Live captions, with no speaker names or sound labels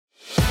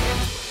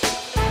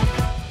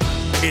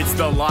It's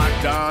the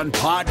Locked On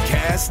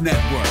Podcast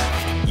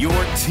Network, your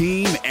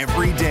team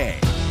every day.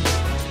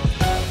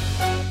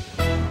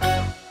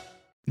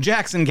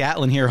 Jackson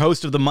Gatlin here,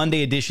 host of the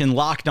Monday edition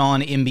Locked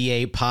On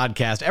NBA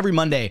podcast. Every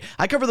Monday,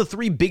 I cover the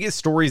three biggest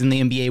stories in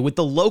the NBA with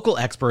the local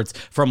experts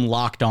from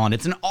Locked On.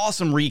 It's an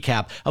awesome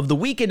recap of the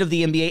weekend of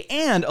the NBA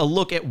and a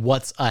look at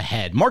what's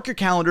ahead. Mark your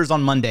calendars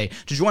on Monday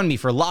to join me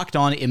for Locked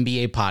On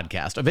NBA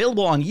podcast,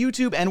 available on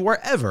YouTube and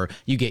wherever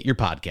you get your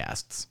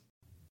podcasts.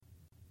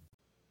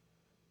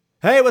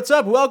 Hey, what's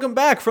up? Welcome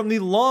back from the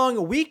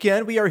long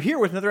weekend. We are here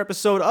with another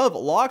episode of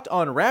Locked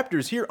On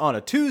Raptors here on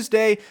a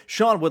Tuesday.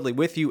 Sean Woodley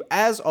with you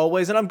as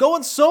always, and I'm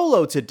going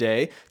solo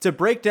today to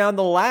break down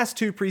the last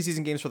two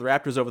preseason games for the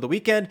Raptors over the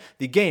weekend.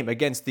 The game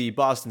against the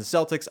Boston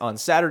Celtics on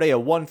Saturday, a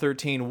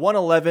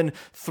 113-111,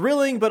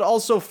 thrilling but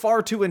also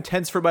far too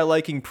intense for my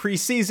liking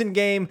preseason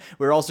game.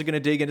 We're also going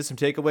to dig into some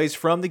takeaways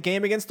from the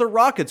game against the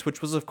Rockets,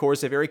 which was of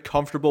course a very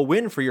comfortable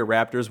win for your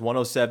Raptors,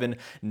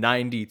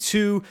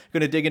 107-92. Going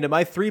to dig into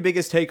my three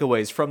biggest takeaways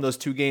from those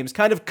two games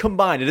kind of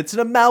combined, and it's an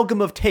amalgam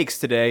of takes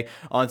today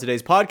on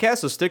today's podcast,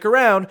 so stick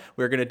around.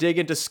 We're going to dig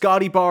into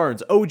Scottie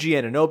Barnes, OG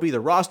Anunoby, the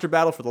roster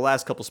battle for the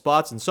last couple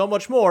spots, and so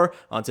much more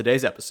on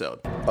today's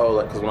episode.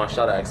 Because when I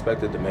shot, I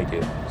expected to make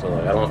it, so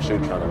I don't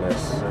shoot trying to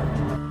miss.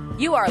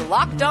 You are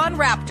Locked On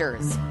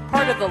Raptors,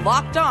 part of the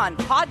Locked On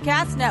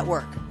Podcast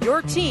Network,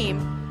 your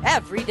team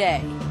every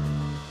day.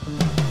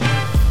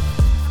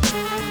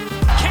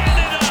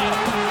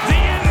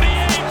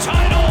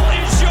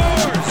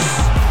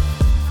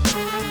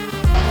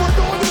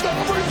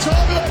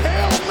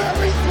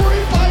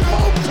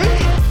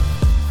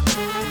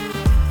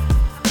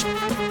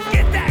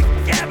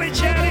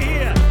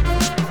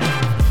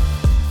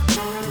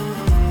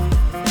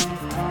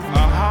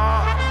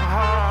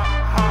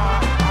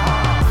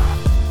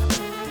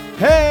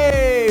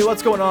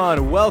 What's going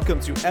on? Welcome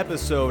to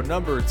episode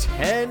number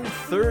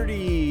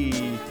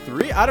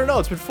 1033. I don't know.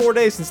 It's been 4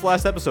 days since the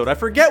last episode. I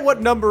forget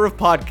what number of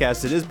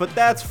podcasts it is, but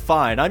that's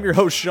fine. I'm your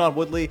host, Sean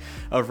Woodley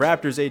of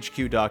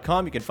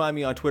RaptorsHQ.com. You can find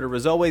me on Twitter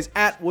as always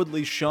at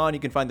WoodleySean. You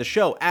can find the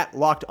show at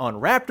Locked On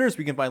Raptors.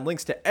 We can find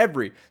links to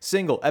every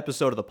single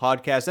episode of the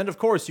podcast. And of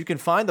course, you can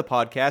find the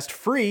podcast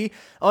free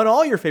on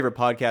all your favorite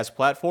podcast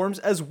platforms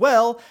as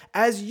well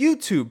as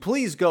YouTube.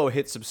 Please go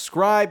hit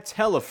subscribe,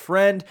 tell a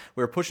friend.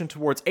 We're pushing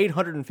towards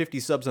 850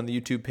 subs on the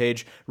YouTube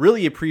page.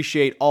 Really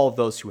appreciate all of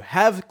those who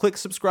have clicked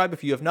subscribe.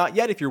 If you have not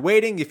yet, if you're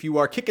waiting, if you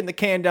are kicking the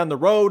can down the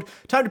road,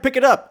 time to pick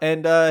it up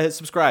and hit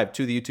subscribe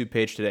to the YouTube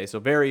page today. So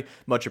very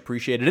much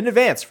appreciated in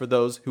advance for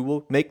those who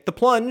will make the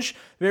plunge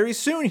very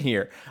soon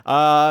here.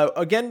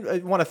 Again, I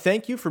want to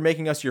thank you for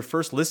making us your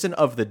first listen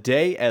of the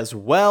day as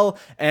well.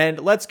 And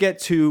let's get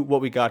to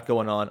what we got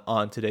going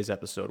on today's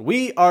episode.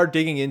 We are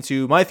digging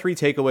into my three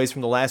takeaways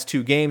from the last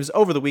two games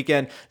over the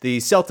weekend. The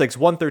Celtics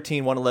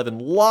 113-111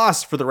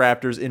 loss for the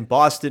Raptors in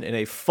Boston in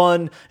a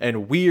fun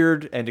and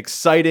weird and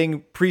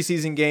exciting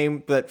preseason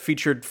game that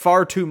featured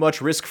far too much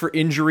risk for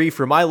injury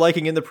for my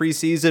liking in the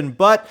preseason,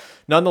 but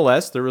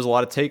nonetheless, there was a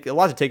lot to take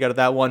out of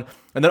that one.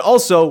 And then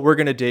also, we're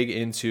going to dig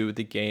into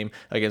the game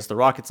against the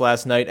Rockets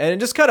last night and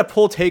just kind of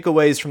pull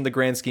takeaways from the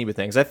grand scheme of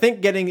things. I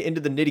think getting into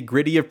the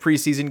nitty-gritty of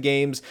preseason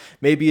games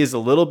maybe is a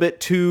little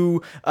bit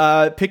too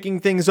picking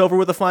things over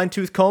with a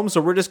fine-tooth comb, so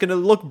we're just going to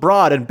look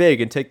broad and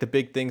big and take the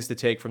big things to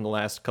take from the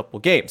last couple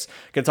games.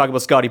 Going to talk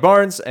about Scottie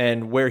Barnes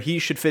and where he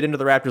should fit into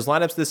the Raptors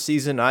lineups this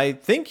season. I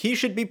think he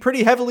should be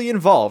pretty heavily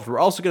involved. We're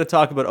also going to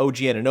talk about OG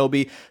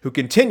Anunoby, who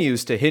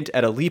continues to hint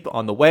at a leap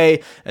on the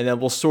way, and then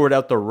we'll sort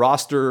out the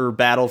roster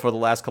battle for the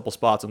last couple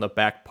spots on the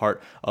back part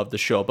of the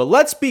show. But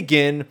let's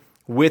begin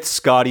with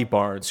Scottie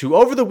Barnes, who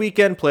over the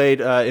weekend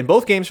played in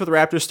both games for the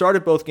Raptors,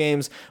 started both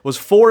games, was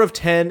 4 of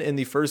 10 in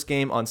the first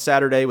game on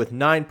Saturday with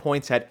 9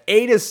 points, had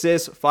 8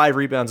 assists, 5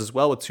 rebounds as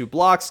well with 2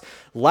 blocks.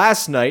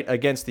 Last night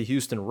against the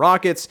Houston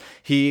Rockets,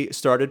 he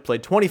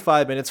played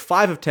 25 minutes,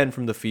 5 of 10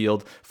 from the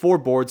field, 4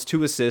 boards,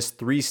 2 assists,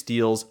 3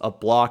 steals, a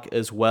block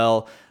as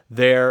well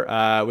there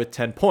with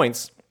 10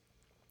 points.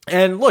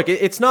 And look,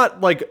 it's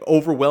not like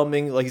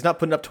overwhelming. Like he's not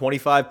putting up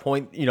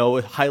 25-point,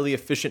 highly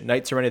efficient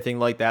nights or anything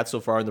like that so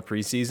far in the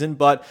preseason.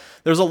 But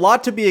there's a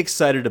lot to be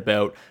excited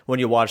about when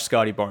you watch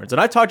Scottie Barnes.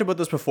 And I talked about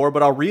this before,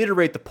 but I'll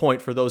reiterate the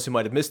point for those who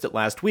might have missed it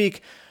last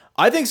week.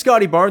 I think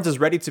Scottie Barnes is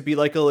ready to be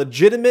like a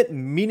legitimate,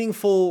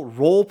 meaningful,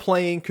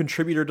 role-playing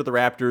contributor to the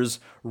Raptors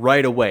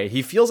right away.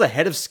 He feels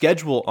ahead of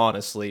schedule,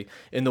 honestly,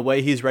 in the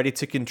way he's ready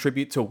to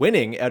contribute to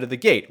winning out of the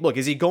gate. Look,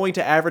 is he going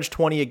to average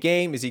 20 a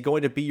game? Is he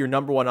going to be your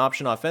number one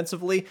option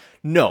offensively?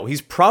 No,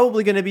 he's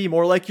probably going to be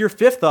more like your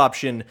fifth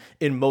option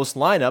in most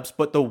lineups,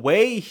 but the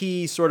way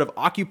he sort of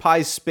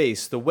occupies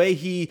space, the way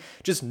he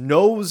just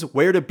knows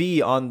where to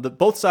be on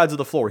both sides of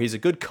the floor. He's a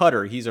good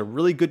cutter. He's a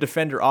really good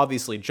defender,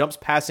 obviously. Jumps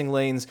passing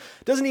lanes.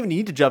 Doesn't even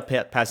need to jump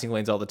passing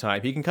lanes all the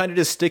time. He can kind of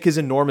just stick his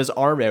enormous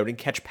arm out and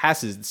catch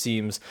passes, it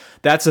seems.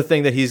 That's a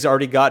thing that he's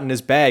already got in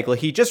his bag. Like,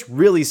 he just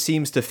really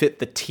seems to fit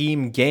the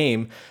team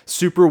game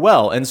super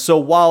well. And so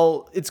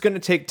while it's going to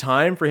take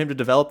time for him to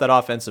develop that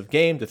offensive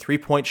game, the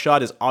three-point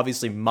shot is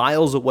obviously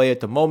miles away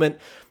at the moment.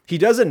 He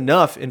does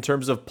enough in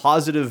terms of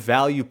positive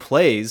value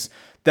plays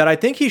that I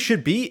think he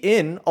should be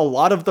in a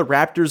lot of the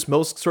Raptors'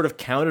 most sort of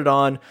counted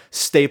on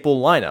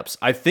staple lineups.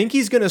 I think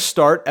he's going to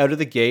start out of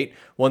the gate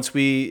once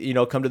we,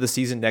 come to the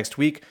season next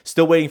week.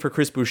 Still waiting for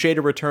Chris Boucher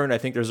to return. I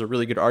think there's a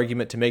really good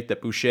argument to make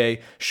that Boucher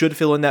should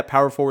fill in that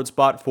power forward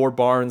spot for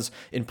Barnes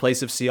in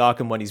place of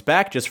Siakam when he's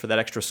back, just for that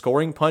extra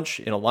scoring punch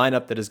in a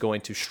lineup that is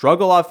going to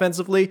struggle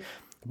offensively.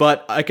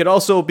 But I could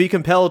also be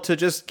compelled to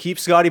just keep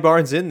Scottie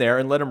Barnes in there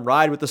and let him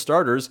ride with the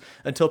starters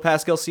until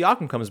Pascal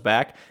Siakam comes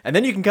back. And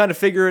then you can kind of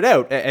figure it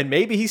out. And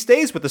maybe he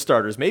stays with the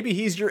starters. Maybe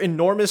he's your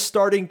enormous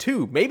starting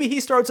two. Maybe he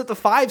starts at the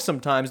 5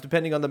 sometimes,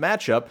 depending on the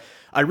matchup.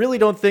 I really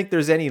don't think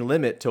there's any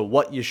limit to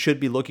what you should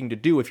be looking to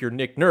do if you're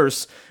Nick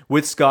Nurse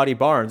with Scottie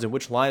Barnes and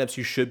which lineups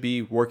you should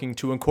be working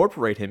to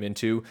incorporate him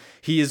into.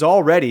 He is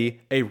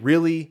already a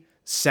really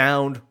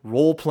sound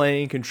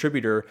role-playing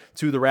contributor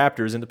to the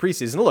Raptors in the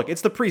preseason. Look,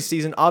 it's the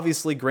preseason,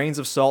 obviously grains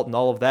of salt and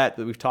all of that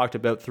we've talked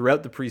about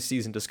throughout the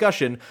preseason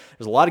discussion.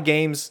 There's a lot of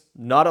games,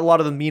 not a lot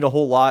of them mean a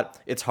whole lot.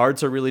 It's hard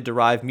to really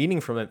derive meaning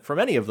from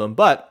any of them,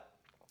 but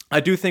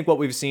I do think what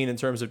we've seen in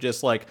terms of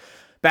just like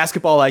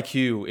basketball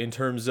IQ, in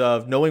terms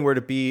of knowing where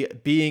to be,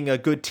 being a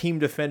good team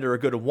defender, a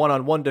good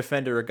one-on-one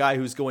defender, a guy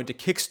who's going to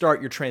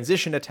kickstart your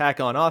transition attack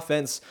on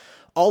offense,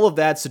 all of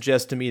that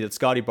suggests to me that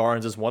Scottie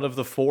Barnes is one of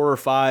the 4 or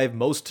 5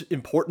 most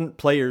important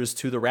players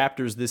to the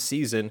Raptors this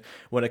season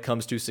when it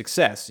comes to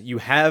success. You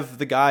have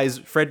the guys,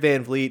 Fred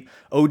VanVleet,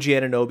 OG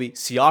Anunoby,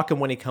 Siakam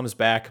when he comes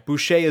back,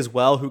 Boucher as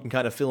well, who can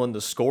kind of fill in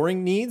the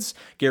scoring needs.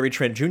 Gary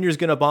Trent Jr. is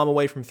going to bomb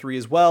away from 3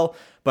 as well.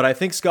 But I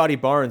think Scottie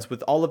Barnes,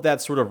 with all of that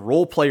sort of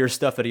role player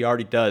stuff that he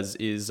already does,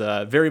 is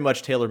very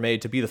much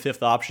tailor-made to be the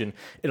 5th option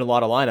in a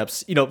lot of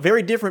lineups.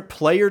 Very different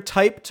player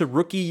type to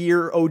rookie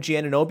year OG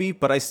Anunoby,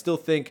 but I still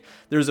think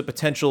there's a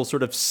potential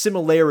sort of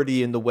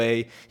similarity in the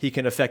way he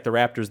can affect the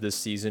Raptors this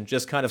season.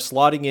 Just kind of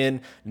slotting in,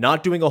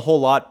 not doing a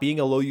whole lot, being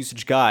a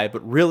low-usage guy,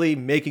 but really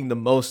making the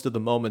most of the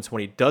moments when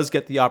he does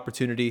get the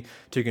opportunity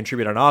to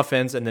contribute on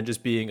offense, and then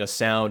just being a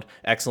sound,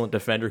 excellent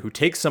defender who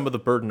takes some of the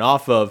burden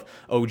off of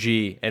OG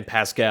and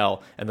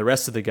Pascal and the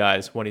rest of the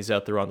guys when he's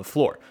out there on the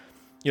floor.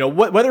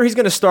 Whether he's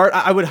going to start,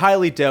 I would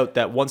highly doubt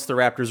that once the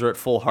Raptors are at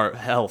full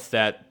health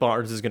that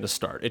Barnes is going to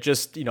start. It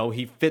just,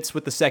 he fits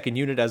with the second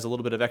unit as a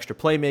little bit of extra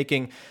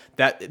playmaking.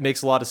 That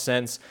makes a lot of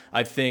sense.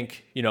 I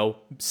think,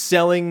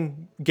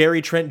 selling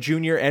Gary Trent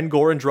Jr. and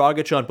Goran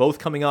Dragic on both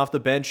coming off the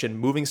bench and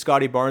moving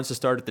Scottie Barnes to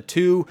start at the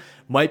 2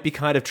 might be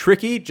kind of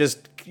tricky,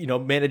 just,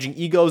 managing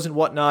egos and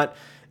whatnot.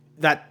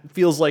 That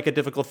feels like a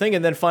difficult thing.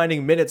 And then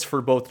finding minutes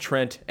for both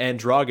Trent and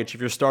Dragic. If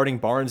you're starting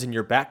Barnes in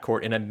your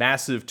backcourt in a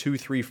massive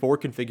 2-3-4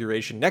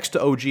 configuration next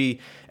to OG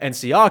and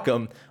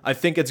Siakam, I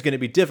think it's going to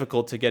be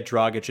difficult to get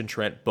Dragic and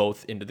Trent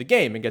both into the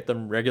game and get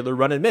them regular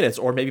run-in minutes.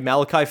 Or maybe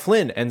Malachi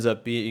Flynn ends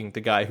up being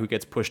the guy who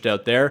gets pushed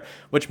out there,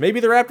 which maybe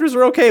the Raptors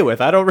are okay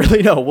with. I don't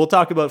really know. We'll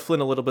talk about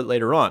Flynn a little bit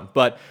later on.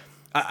 But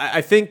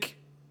I think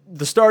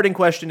the starting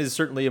question is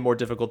certainly a more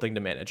difficult thing to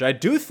manage. I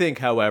do think,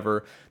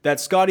 however, that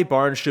Scottie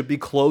Barnes should be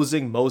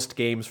closing most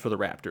games for the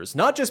Raptors.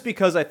 Not just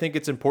because I think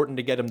it's important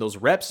to get him those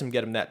reps and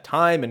get him that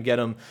time and get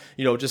him,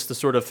 just the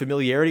sort of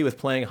familiarity with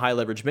playing high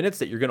leverage minutes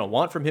that you're going to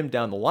want from him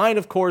down the line,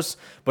 of course,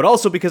 but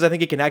also because I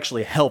think he can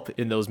actually help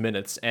in those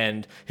minutes,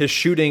 and his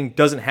shooting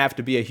doesn't have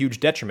to be a huge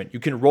detriment.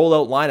 You can roll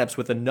out lineups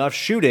with enough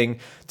shooting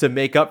to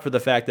make up for the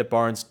fact that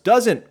Barnes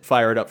doesn't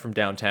fire it up from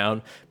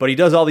downtown, but he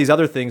does all these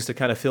other things to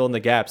kind of fill in the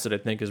gaps that I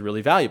think is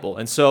really valuable.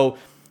 And so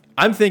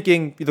I'm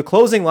thinking the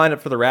closing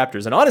lineup for the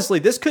Raptors, and honestly,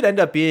 this could end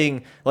up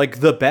being like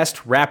the best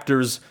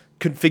Raptors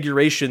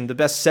configuration, the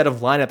best set of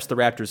lineups the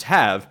Raptors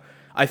have.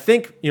 I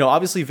think,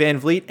 obviously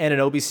VanVleet and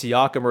Anunoby,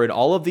 Siakam are in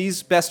all of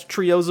these best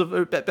trios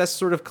of best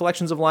sort of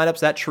collections of lineups.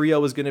 That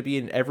trio is going to be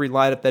in every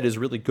lineup that is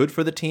really good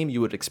for the team,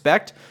 you would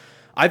expect.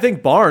 I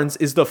think Barnes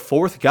is the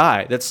 4th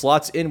guy that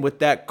slots in with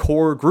that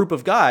core group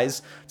of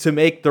guys to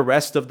make the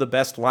rest of the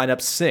best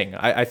lineups sing.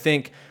 I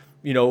think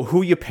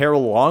who you pair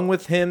along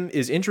with him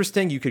is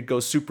interesting. You could go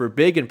super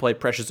big and play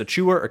Precious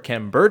Achiuwa or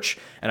Khem Birch,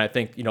 and I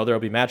think, there'll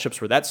be matchups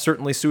where that's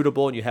certainly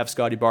suitable, and you have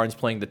Scottie Barnes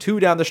playing the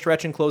 2 down the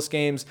stretch in close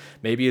games.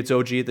 Maybe it's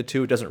OG at the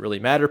 2. It doesn't really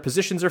matter.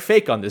 Positions are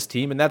fake on this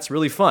team, and that's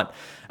really fun.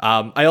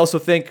 I also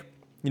think,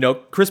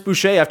 Chris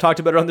Boucher, I've talked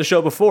about it on the show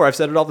before. I've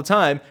said it all the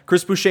time.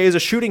 Chris Boucher is a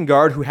shooting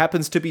guard who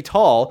happens to be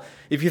tall.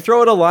 If you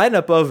throw out a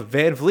lineup of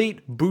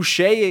VanVleet,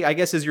 Boucher, I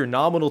guess, is your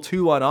nominal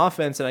 2 on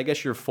offense, and I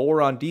guess your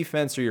 4 on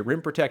defense or your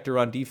rim protector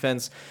on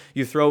defense.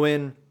 You throw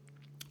in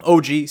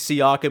OG,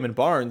 Siakam, and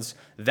Barnes.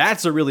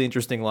 That's a really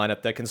interesting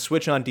lineup that can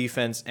switch on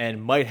defense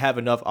and might have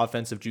enough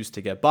offensive juice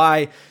to get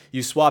by.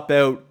 You swap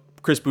out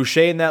Chris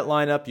Boucher in that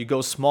lineup, you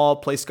go small,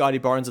 play Scottie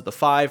Barnes at the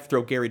 5,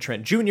 throw Gary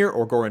Trent Jr.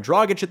 or Goran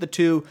Dragic at the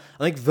 2.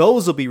 I think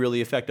those will be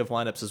really effective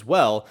lineups as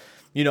well.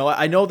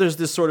 I know there's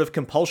this sort of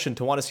compulsion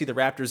to want to see the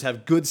Raptors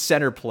have good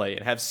center play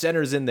and have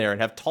centers in there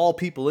and have tall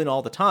people in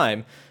all the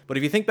time. But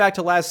if you think back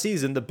to last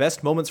season, the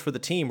best moments for the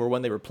team were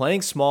when they were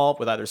playing small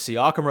with either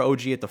Siakam or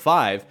OG at the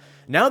 5.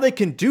 Now they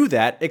can do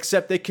that,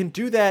 except they can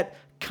do that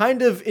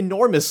kind of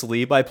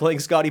enormously by playing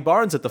Scottie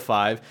Barnes at the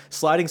 5,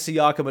 sliding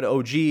Siakam and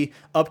OG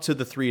up to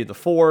the 3 and the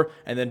 4,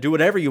 and then do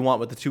whatever you want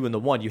with the 2 and the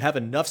 1. You have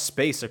enough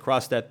space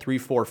across that 3,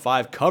 4,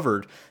 5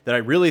 covered that I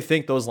really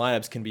think those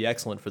lineups can be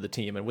excellent for the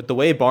team. And with the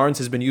way Barnes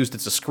has been used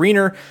as a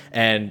screener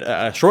and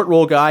a short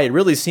roll guy, it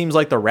really seems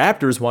like the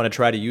Raptors want to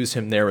try to use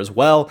him there as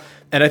well.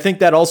 And I think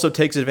that also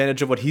takes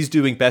advantage of what he's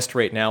doing best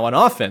right now on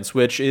offense,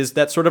 which is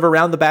that sort of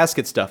around the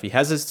basket stuff. He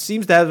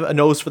seems to have a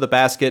nose for the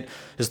basket,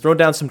 has thrown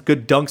down some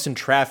good dunks in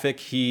traffic.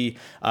 He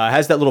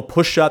has that little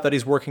push shot that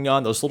he's working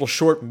on, those little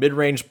short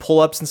mid-range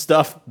pull-ups and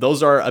stuff.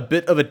 Those are a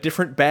bit of a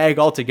different bag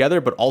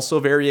altogether, but also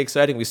very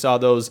exciting. We saw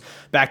those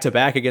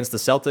back-to-back against the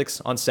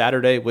Celtics on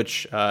Saturday,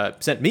 which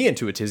sent me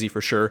into a tizzy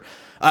for sure.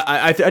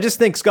 I just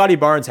think Scottie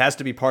Barnes has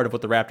to be part of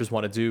what the Raptors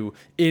want to do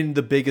in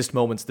the biggest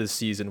moments this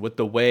season with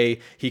the way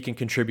he can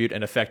contribute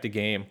and affect a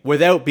game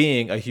without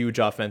being a huge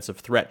offensive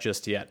threat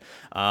just yet.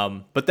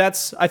 But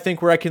that's, I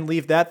think, where I can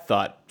leave that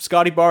thought.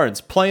 Scottie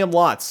Barnes, play him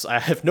lots. I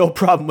have no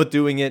problem with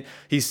doing it.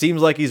 He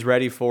seems like he's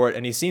ready for it,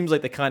 and he seems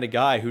like the kind of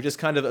guy who just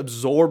kind of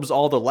absorbs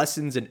all the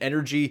lessons and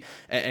energy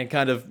and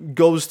kind of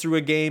goes through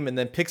a game and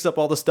then picks up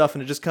all the stuff,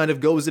 and it just kind of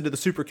goes into the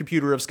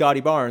supercomputer of Scottie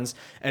Barnes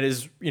and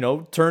is,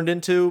 turned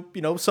into,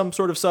 some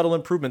sort of subtle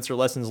improvements or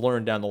lessons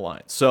learned down the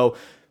line. So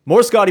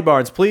more Scottie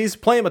Barnes, please.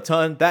 Play him a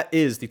ton. That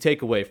is the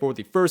takeaway for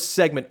the first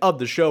segment of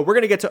the show. We're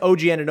going to get to OG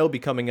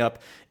Anunoby coming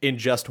up in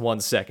just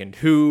 1 second,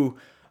 who...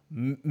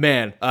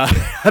 Man,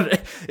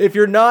 if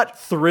you're not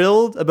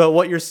thrilled about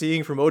what you're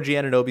seeing from OG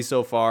Anunoby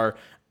so far,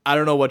 I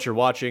don't know what you're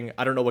watching.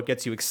 I don't know what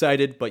gets you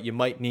excited, but you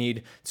might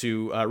need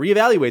to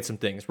reevaluate some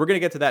things. We're going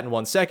to get to that in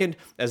 1 second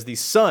as the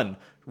sun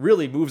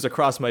really moves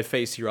across my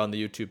face here on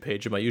the YouTube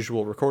page in my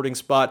usual recording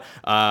spot.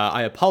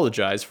 I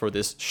apologize for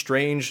this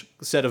strange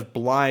set of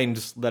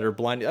blinds that are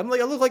blind. I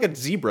look like a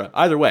zebra.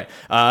 Either way,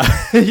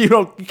 you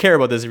don't care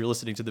about this if you're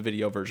listening to the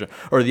video version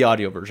or the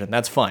audio version.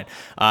 That's fine.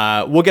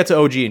 We'll get to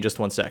OG in just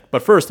 1 sec.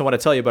 But first, I want to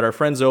tell you about our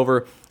friends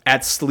over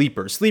at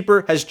Sleeper.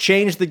 Sleeper has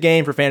changed the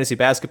game for fantasy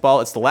basketball.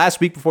 It's the last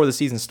week before the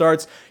season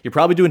starts. You're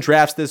probably doing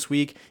drafts this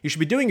week. You should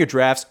be doing your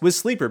drafts with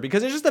Sleeper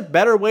because it's just a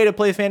better way to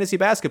play fantasy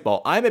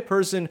basketball. I'm a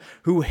person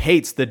who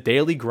hates the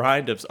daily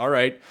grind of, all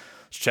right,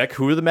 let's check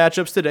who are the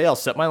matchups today. I'll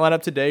set my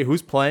lineup today,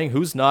 who's playing,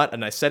 who's not,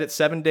 and I set it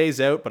 7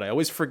 days out, but I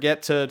always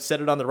forget to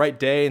set it on the right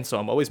day, and so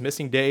I'm always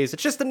missing days.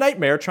 It's just a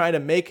nightmare trying to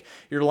make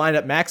your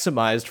lineup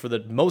maximized for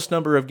the most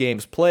number of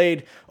games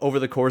played over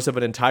the course of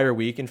an entire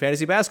week in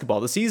fantasy basketball.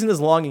 The season is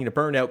longing to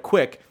burn out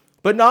quick,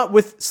 but not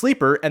with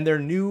Sleeper and their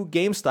new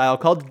game style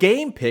called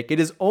Game Pick.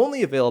 It is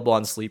only available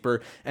on Sleeper,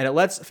 and it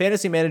lets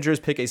fantasy managers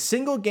pick a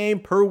single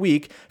game per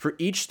week for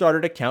each starter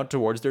to count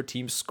towards their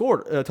team's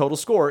total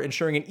score,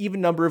 ensuring an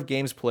even number of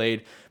games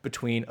played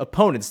between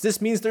opponents. This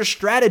means there's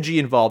strategy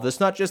involved. It's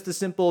not just a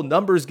simple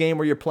numbers game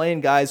where you're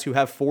playing guys who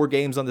have 4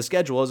 games on the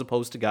schedule as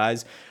opposed to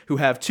guys who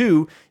have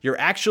 2. You're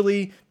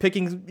actually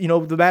picking,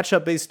 the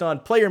matchup based on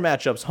player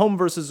matchups, home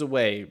versus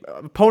away,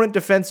 opponent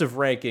defensive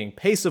ranking,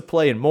 pace of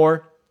play, and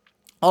more.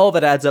 All of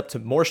it adds up to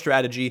more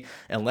strategy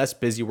and less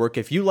busy work.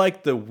 If you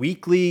like the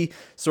weekly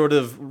sort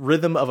of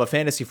rhythm of a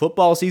fantasy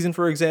football season,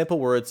 for example,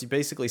 where it's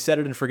basically set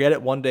it and forget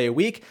it 1 day a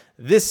week,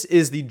 this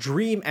is the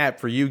dream app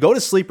for you. Go to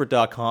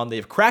sleeper.com.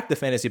 They've cracked the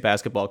fantasy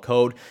basketball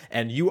code,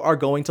 and you are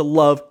going to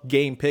love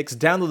Game Picks.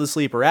 Download the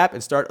Sleeper app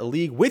and start a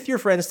league with your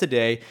friends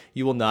today.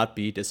 You will not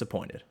be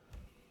disappointed.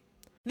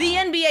 The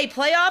NBA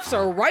playoffs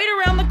are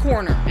right around the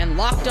corner, and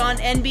Locked On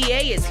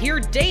NBA is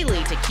here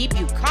daily to keep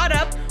you caught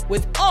up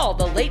with all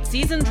the late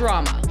season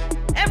drama.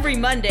 Every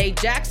Monday,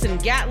 Jackson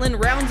Gatlin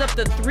rounds up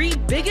the 3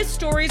 biggest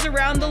stories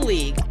around the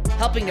league,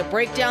 helping to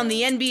break down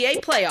the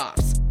NBA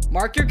playoffs.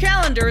 Mark your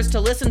calendars to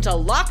listen to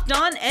Locked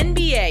On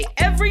NBA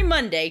every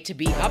Monday to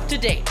be up to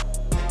date.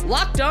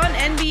 Locked On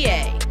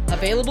NBA,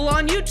 available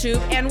on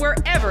YouTube and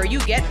wherever you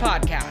get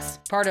podcasts.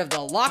 Part of the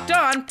Locked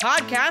On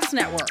Podcast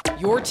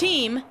Network, your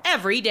team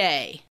every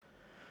day.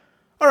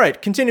 All right,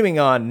 continuing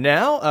on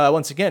now.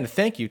 Once again,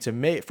 thank you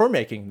for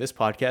making this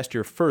podcast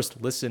your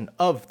first listen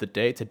of the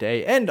day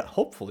today and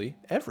hopefully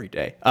every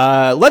day.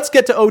 Let's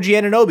get to OG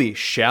Anunoby,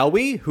 shall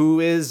we?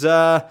 Who is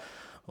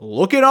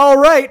looking all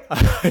right.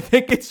 I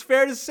think it's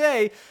fair to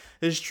say.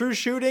 His true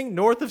shooting,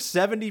 north of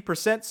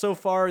 70% so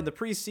far in the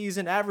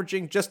preseason,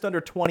 averaging just under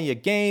 20 a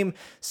game.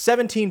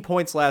 17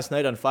 points last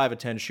night on 5 of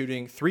 10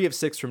 shooting, 3 of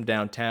 6 from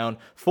downtown,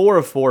 4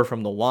 of 4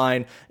 from the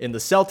line. In the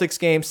Celtics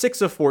game,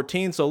 6 of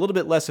 14, so a little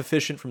bit less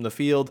efficient from the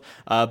field,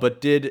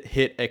 but did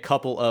hit a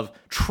couple of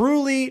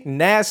truly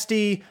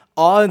nasty,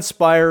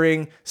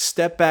 awe-inspiring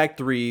step-back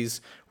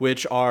threes,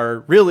 which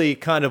are really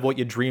kind of what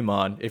you dream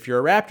on if you're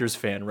a Raptors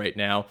fan right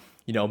now.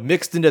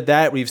 Mixed into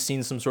that, we've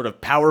seen some sort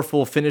of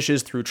powerful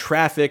finishes through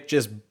traffic,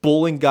 just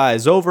bowling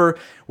guys over.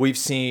 We've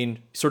seen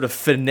sort of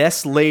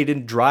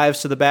finesse-laden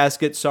drives to the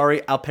basket.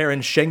 Sorry,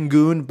 Alperen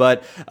Şengün,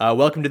 but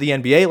welcome to the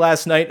NBA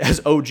last night as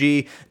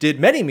OG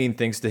did many mean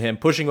things to him,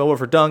 pushing over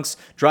for dunks,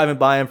 driving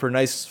by him for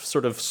nice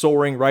sort of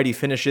soaring righty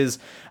finishes.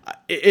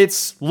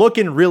 it's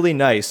looking really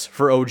nice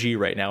for OG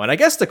right now. And I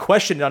guess the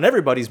question on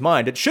everybody's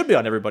mind, it should be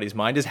on everybody's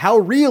mind, is how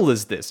real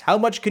is this? How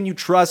much can you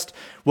trust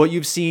what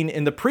you've seen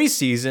in the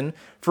preseason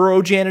for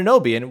OG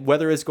Anunoby and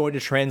whether it's going to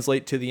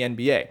translate to the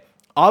NBA?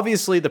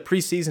 Obviously, the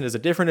preseason is a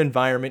different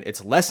environment.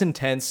 It's less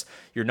intense.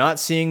 You're not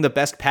seeing the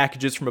best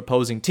packages from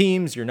opposing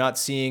teams. You're not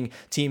seeing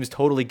teams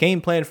totally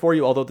game plan for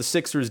you, although the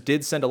Sixers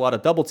did send a lot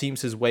of double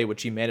teams his way,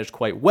 which he managed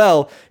quite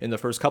well in the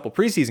first couple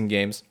preseason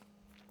games.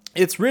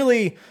 It's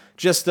really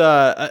just,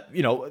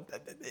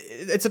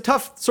 it's a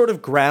tough sort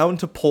of ground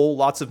to pull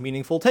lots of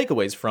meaningful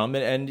takeaways from,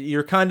 and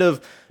you're kind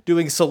of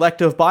doing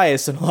selective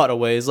bias in a lot of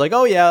ways. Like,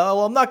 oh yeah,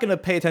 well, I'm not going to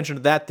pay attention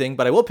to that thing,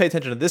 but I will pay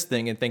attention to this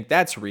thing and think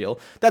that's real.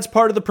 That's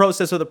part of the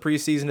process of the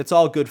preseason. It's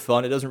all good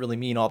fun. It doesn't really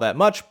mean all that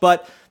much,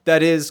 but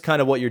that is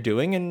kind of what you're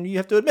doing, and you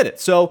have to admit it.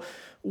 So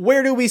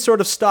where do we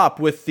sort of stop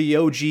with the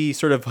OG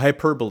sort of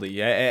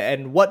hyperbole?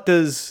 And what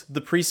does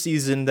the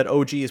preseason that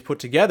OG has put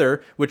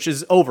together, which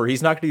is over?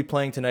 He's not going to be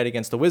playing tonight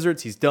against the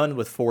Wizards. He's done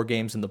with 4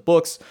 games in the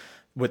books.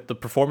 With the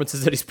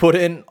performances that he's put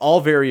in,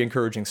 all very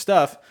encouraging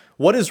stuff.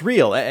 What is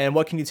real, and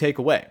what can you take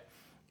away?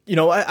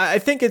 I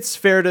think it's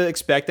fair to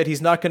expect that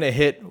he's not going to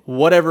hit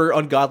whatever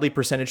ungodly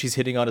percentage he's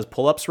hitting on his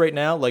pull-ups right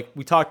now. Like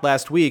we talked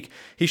last week,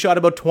 he shot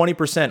about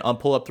 20% on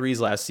pull-up threes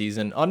last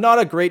season on not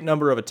a great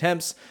number of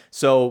attempts.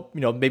 So,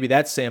 maybe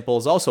that sample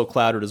is also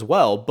clouded as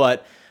well.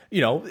 But,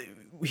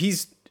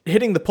 he's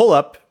hitting the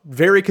pull-up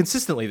very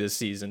consistently this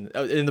season,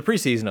 in the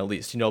preseason at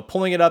least,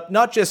 pulling it up,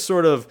 not just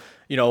sort of,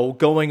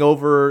 going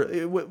over,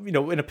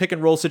 in a pick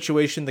and roll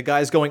situation, the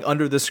guy's going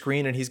under the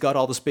screen and he's got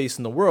all the space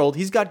in the world.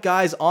 He's got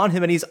guys on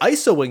him and he's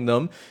ISOing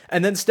them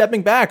and then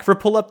stepping back for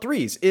pull-up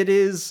threes. It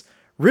is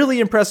really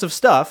impressive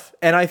stuff.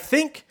 And I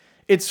think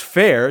it's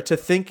fair to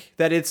think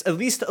that it's at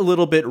least a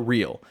little bit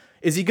real.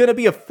 Is he going to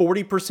be a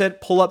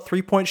 40% pull-up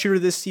three-point shooter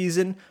this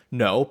season?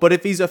 No, but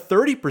if he's a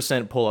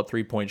 30% pull-up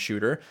three-point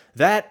shooter,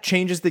 that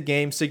changes the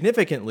game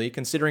significantly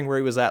considering where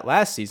he was at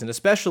last season,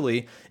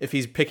 especially if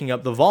he's picking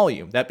up the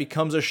volume. That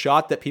becomes a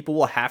shot that people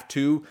will have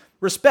to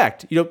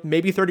respect.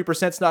 Maybe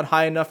 30% is not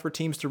high enough for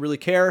teams to really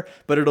care,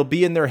 but it'll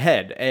be in their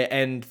head,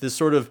 and the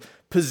sort of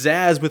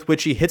pizzazz with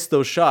which he hits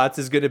those shots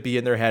is going to be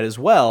in their head as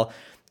well.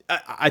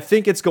 I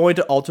think it's going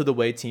to alter the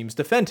way teams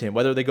defend him.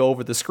 Whether they go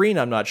over the screen,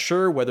 I'm not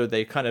sure. Whether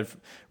they kind of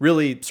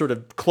really sort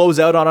of close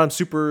out on him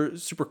super,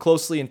 super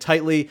closely and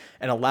tightly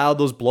and allow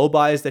those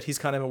blow-bys that he's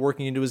kind of been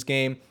working into his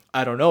game,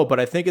 I don't know. But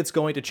I think it's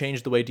going to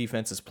change the way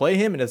defenses play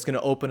him, and it's going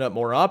to open up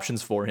more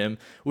options for him,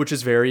 which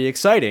is very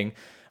exciting.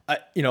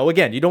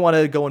 Again, you don't want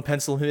to go and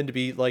pencil him in to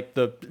be like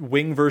the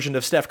wing version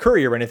of Steph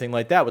Curry or anything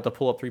like that with the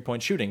pull-up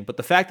three-point shooting. But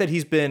the fact that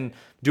he's been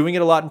doing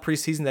it a lot in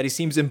preseason, that he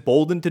seems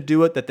emboldened to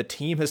do it, that the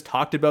team has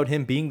talked about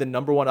him being the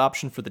number one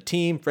option for the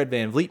team. Fred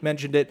VanVleet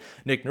mentioned it.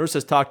 Nick Nurse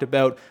has talked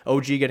about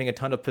OG getting a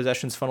ton of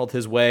possessions funneled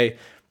his way.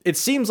 It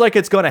seems like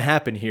it's going to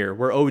happen here,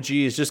 where OG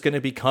is just going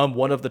to become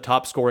one of the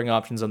top scoring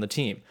options on the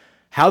team.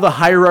 How the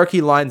hierarchy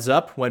lines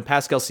up when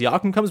Pascal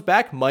Siakam comes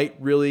back might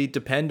really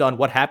depend on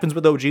what happens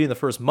with OG in the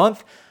first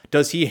month.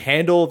 Does he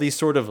handle the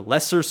sort of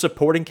lesser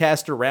supporting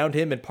cast around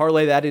him and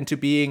parlay that into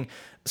being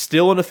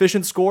still an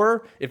efficient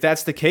scorer? If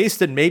that's the case,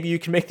 then maybe you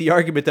can make the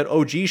argument that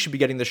OG should be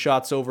getting the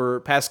shots over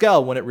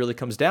Pascal when it really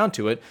comes down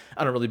to it.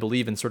 I don't really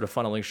believe in sort of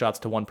funneling shots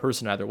to one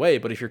person either way,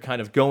 but if you're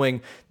kind of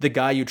going the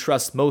guy you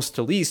trust most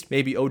to least,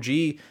 maybe OG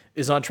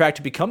is on track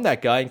to become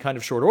that guy in kind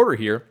of short order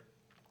here.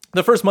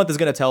 The first month is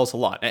going to tell us a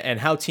lot, and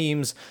how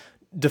teams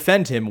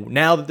defend him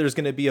now that there's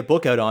going to be a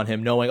book out on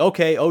him, knowing,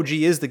 okay, OG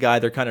is the guy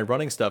they're kind of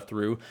running stuff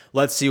through.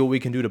 Let's see what we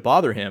can do to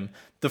bother him.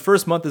 The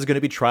first month is going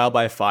to be trial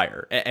by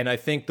fire, and I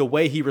think the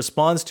way he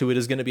responds to it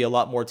is going to be a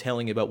lot more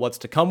telling about what's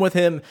to come with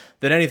him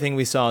than anything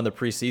we saw in the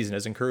preseason,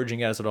 as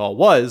encouraging as it all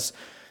was.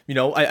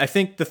 I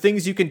think the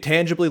things you can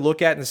tangibly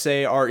look at and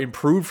say are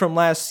improved from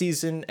last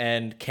season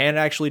and can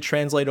actually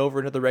translate over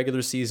into the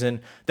regular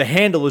season. The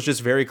handle is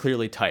just very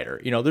clearly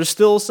tighter. There's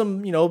still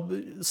some,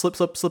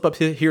 slip up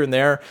here and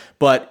there,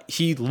 but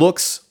he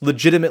looks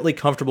legitimately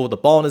comfortable with the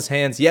ball in his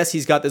hands. Yes,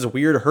 he's got this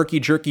weird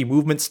herky-jerky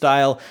movement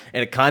style,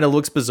 and it kind of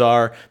looks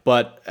bizarre,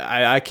 but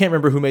I can't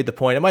remember who made the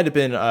point. It might have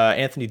been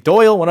Anthony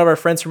Doyle, one of our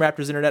friends from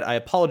Raptors Internet. I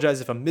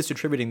apologize if I'm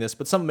misattributing this,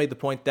 but someone made the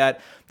point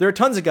that there are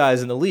tons of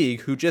guys in the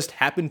league who just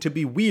happen to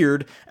be weird,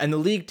 and the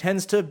league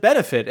tends to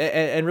benefit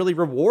and really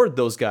reward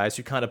those guys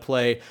who kind of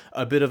play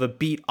a bit of a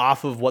beat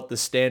off of what the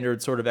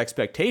standard sort of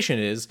expectation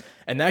is,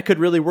 and that could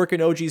really work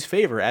in OG's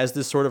favor as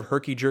this sort of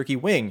herky-jerky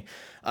wing.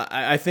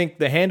 I think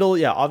the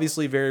handle,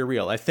 obviously very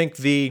real. I think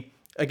the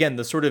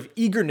sort of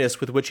eagerness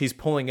with which he's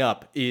pulling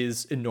up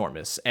is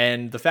enormous.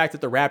 And the fact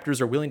that the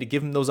Raptors are willing to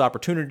give him those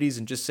opportunities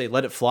and just say,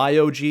 let it fly,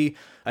 OG,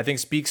 I think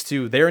speaks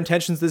to their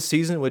intentions this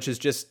season, which is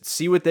just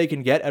see what they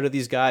can get out of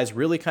these guys,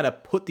 really kind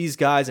of put these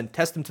guys and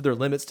test them to their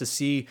limits to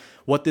see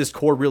what this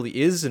core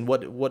really is and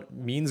what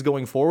means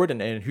going forward,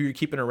 and who you're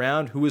keeping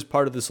around, who is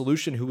part of the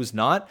solution, who is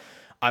not.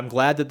 I'm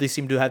glad that they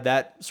seem to have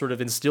that sort of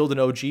instilled in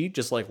OG,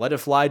 just like, let it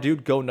fly,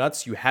 dude, go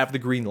nuts. You have the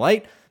green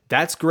light.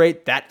 That's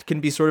great. That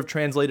can be sort of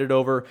translated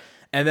over.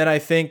 And then I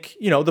think,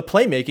 the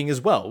playmaking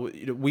as well.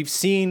 We've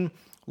seen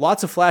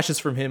Lots of flashes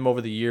from him over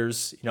the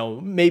years,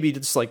 maybe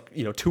just like,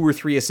 2 or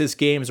 3 assist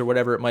games or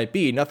whatever it might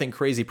be. Nothing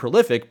crazy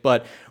prolific,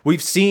 but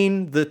we've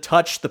seen the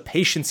touch, the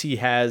patience he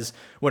has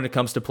when it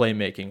comes to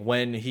playmaking.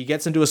 When he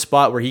gets into a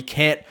spot where he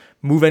can't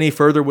move any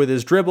further with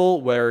his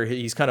dribble, where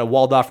he's kind of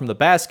walled off from the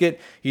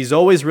basket, he's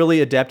always really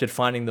adept at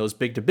finding those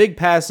big-to-big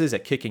passes,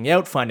 at kicking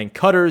out, finding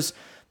cutters.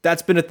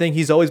 That's been a thing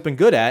he's always been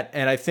good at,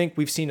 and I think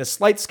we've seen a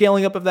slight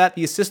scaling up of that.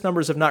 The assist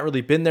numbers have not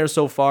really been there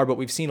so far, but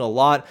we've seen a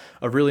lot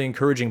of really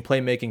encouraging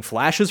playmaking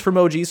flashes from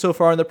OG so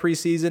far in the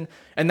preseason,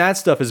 and that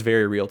stuff is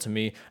very real to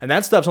me, and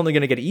that stuff's only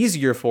going to get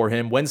easier for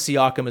him when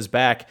Siakam is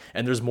back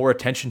and there's more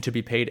attention to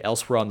be paid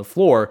elsewhere on the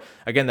floor.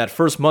 Again, that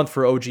first month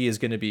for OG is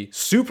going to be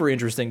super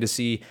interesting to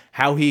see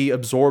how he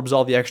absorbs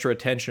all the extra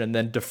attention and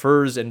then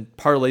defers and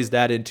parlays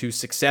that into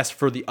success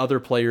for the other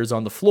players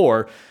on the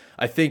floor.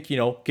 I think,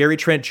 Gary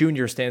Trent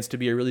Jr. stands to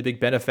be a really big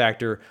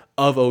benefactor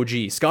of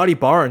OG. Scottie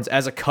Barnes,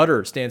 as a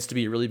cutter, stands to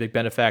be a really big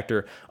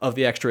benefactor of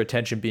the extra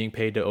attention being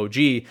paid to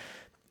OG.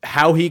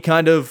 How he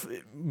kind of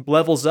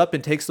levels up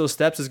and takes those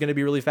steps is going to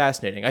be really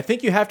fascinating. I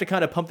think you have to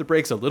kind of pump the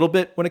brakes a little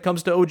bit when it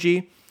comes to OG.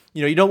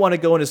 You don't want to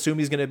go and assume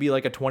he's going to be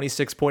like a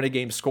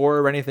 26-point-a-game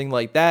scorer or anything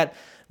like that.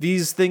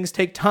 These things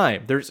take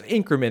time. There's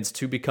increments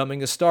to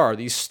becoming a star.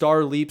 These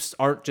star leaps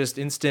aren't just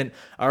instant,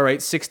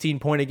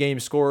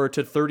 16-point-a-game scorer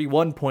to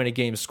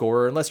 31-point-a-game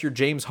scorer. Unless you're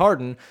James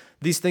Harden,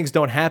 these things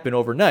don't happen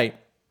overnight.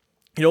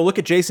 Look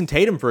at Jason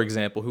Tatum, for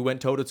example, who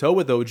went toe-to-toe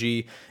with OG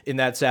in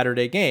that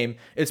Saturday game.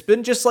 It's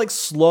been just like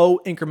slow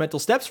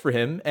incremental steps for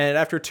him, and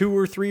after 2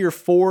 or 3 or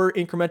 4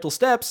 incremental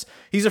steps,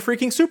 he's a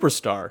freaking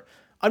superstar.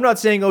 I'm not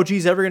saying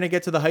OG's ever going to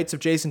get to the heights of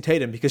Jason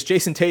Tatum, because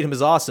Jason Tatum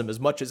is awesome. As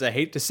much as I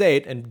hate to say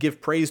it and give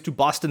praise to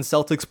Boston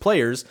Celtics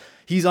players,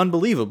 he's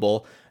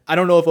unbelievable. I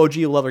don't know if OG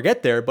will ever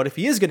get there, but if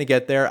he is going to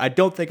get there, I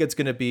don't think it's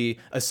going to be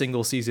a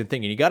single season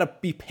thing. And you got to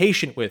be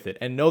patient with it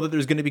and know that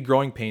there's going to be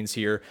growing pains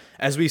here.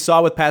 As we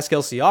saw with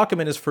Pascal Siakam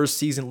in his first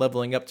season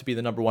leveling up to be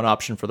the number 1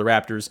 option for the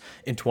Raptors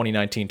in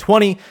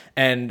 2019-20.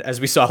 And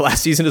as we saw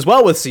last season as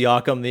well with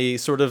Siakam, the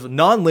sort of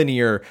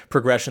non-linear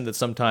progression that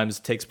sometimes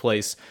takes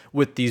place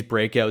with these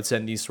breakouts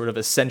and these sort of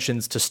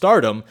ascensions to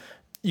stardom.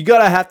 You're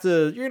going to have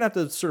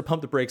to sort of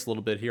pump the brakes a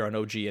little bit here on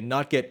OG and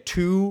not get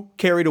too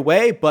carried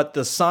away, but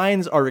the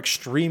signs are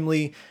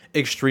extremely,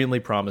 extremely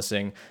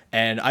promising.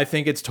 And I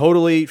think it's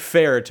totally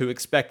fair to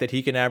expect that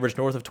he can average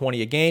north of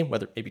 20 a game,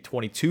 whether maybe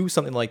 22,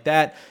 something like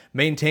that,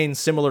 maintain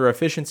similar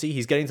efficiency.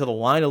 He's getting to the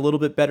line a little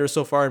bit better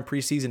so far in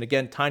preseason.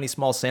 Again, tiny,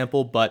 small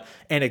sample, but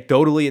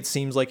anecdotally, it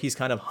seems like he's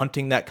kind of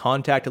hunting that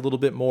contact a little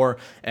bit more,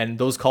 and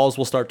those calls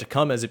will start to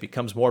come as it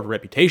becomes more of a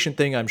reputation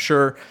thing, I'm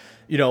sure.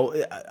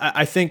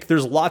 I think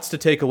there's lots to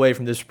take away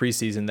from this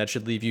preseason that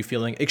should leave you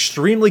feeling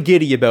extremely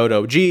giddy about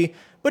OG,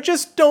 but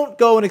just don't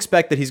go and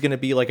expect that he's going to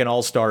be like an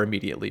all-star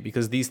immediately,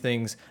 because these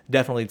things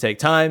definitely take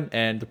time,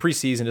 and the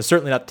preseason is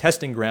certainly not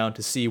testing ground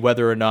to see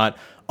whether or not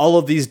all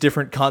of these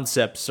different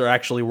concepts are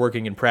actually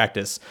working in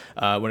practice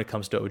when it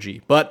comes to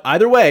OG. But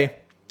either way,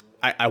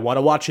 I want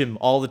to watch him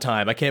all the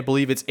time. I can't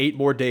believe it's 8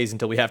 more days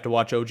until we have to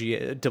watch OG,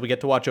 until we get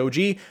to watch OG.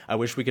 I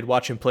wish we could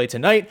watch him play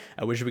tonight.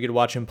 I wish we could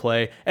watch him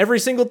play every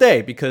single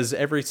day, because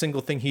every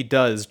single thing he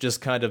does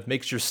just kind of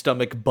makes your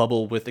stomach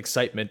bubble with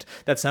excitement.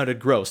 That sounded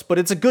gross, but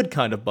it's a good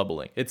kind of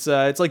bubbling. It's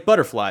like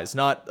butterflies,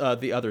 not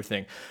the other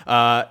thing.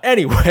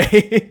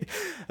 Anyway,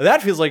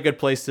 that feels like a good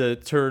place to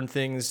turn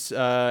things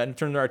and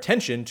turn our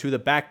attention to the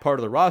back part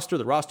of the roster.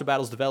 The roster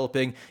battle's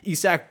developing.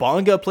 Isak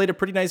Bonga played a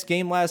pretty nice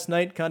game last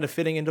night, kind of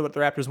fitting into what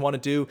the Raptors want to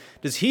do.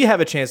 Does he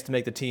have a chance to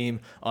make the team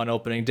on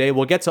opening day?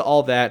 We'll get to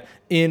all that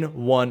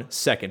in 1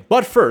 second.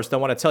 But first, I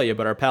want to tell you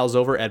about our pals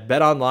over at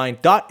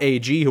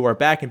betonline.ag, who are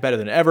back and better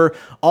than ever.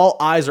 All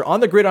eyes are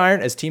on the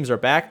gridiron as teams are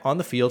back on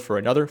the field for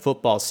another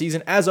football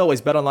season. As always,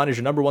 BetOnline is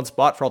your number 1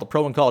 spot for all the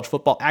pro and college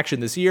football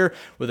action this year,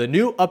 with a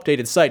new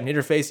updated site and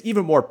interface,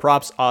 even more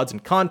props, odds,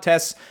 and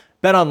contests.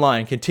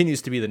 BetOnline continues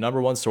to be the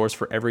number 1 source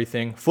for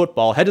everything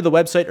football. Head to the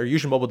website or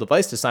use your mobile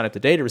device to sign up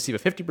today to receive a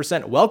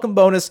 50% welcome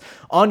bonus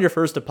on your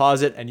first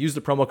deposit, and use the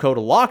promo code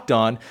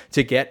LOCKEDON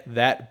to get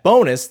that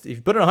bonus. If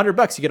you put in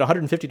 $100, you get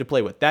 $150 to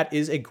play with. That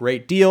is a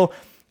great deal.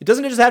 It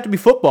doesn't just have to be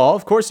football.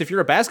 Of course, if you're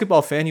a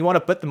basketball fan, you want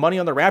to put the money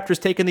on the Raptors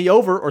taking the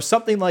over or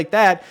something like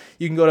that,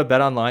 you can go to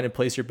BetOnline and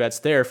place your bets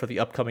there for the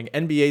upcoming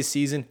NBA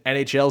season,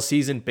 NHL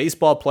season,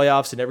 baseball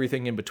playoffs, and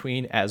everything in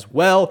between as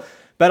well.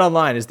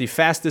 BetOnline is the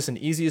fastest and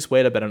easiest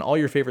way to bet on all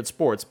your favorite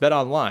sports.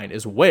 BetOnline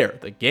is where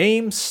the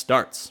game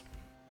starts.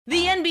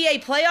 The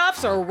NBA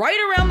playoffs are right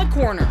around the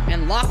corner,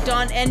 and Locked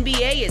On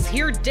NBA is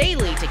here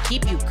daily to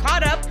keep you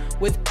caught up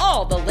with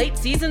all the late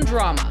season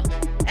drama.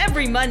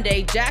 Every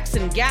Monday,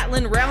 Jackson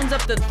Gatlin rounds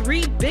up the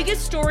 3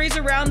 biggest stories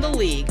around the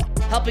league,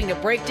 helping to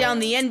break down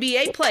the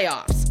NBA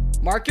playoffs.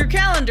 Mark your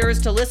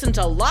calendars to listen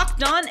to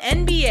Locked On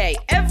NBA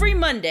every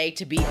Monday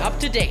to be up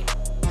to date.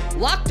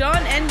 Locked On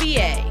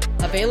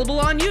NBA, available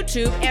on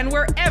YouTube and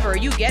wherever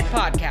you get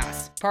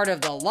podcasts. Part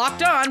of the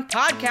Locked On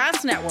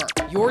Podcast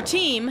Network, your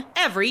team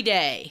every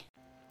day.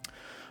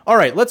 All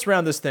right, let's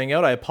round this thing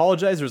out. I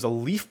apologize. There's a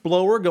leaf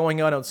blower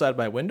going on outside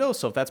my window,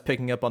 so if that's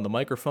picking up on the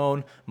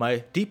microphone,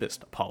 my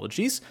deepest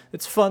apologies.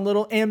 It's fun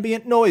little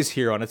ambient noise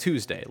here on a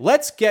Tuesday.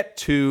 Let's get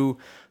to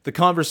the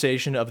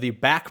conversation of the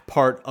back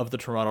part of the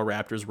Toronto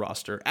Raptors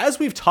roster. As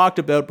we've talked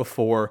about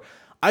before,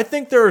 I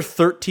think there are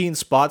 13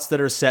 spots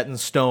that are set in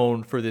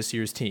stone for this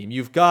year's team.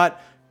 You've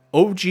got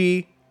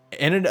OG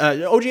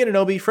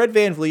Anunoby, Fred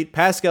VanVleet,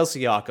 Pascal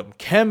Siakam,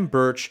 Khem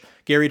Birch,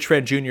 Gary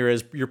Trent Jr.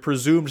 as your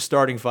presumed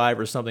starting five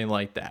or something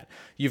like that.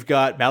 You've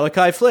got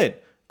Malachi Flynn,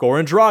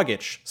 Goran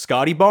Dragic,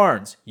 Scottie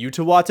Barnes,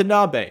 Yuta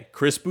Watanabe,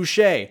 Chris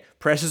Boucher,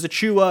 Precious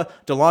Achiuwa,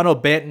 Delano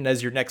Banton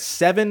as your next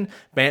 7.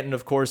 Banton,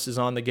 of course, is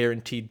on the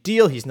guaranteed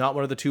deal. He's not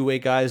one of the two-way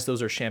guys.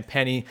 Those are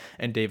Champagnie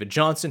and David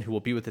Johnson, who will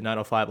be with the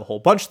 905 a whole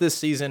bunch this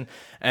season.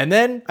 And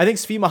then I think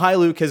Svi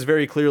Mykhailiuk has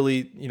very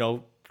clearly,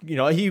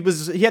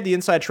 he had the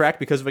inside track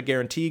because of a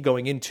guarantee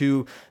going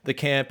into the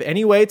camp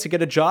anyway to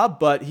get a job,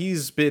 but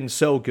he's been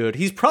so good.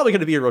 He's probably going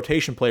to be a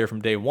rotation player from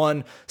day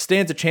one.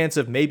 Stands a chance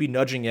of maybe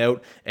nudging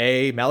out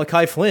a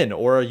Malachi Flynn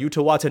or a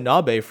Yuta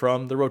Watanabe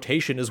from the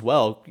rotation as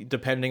well,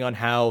 depending on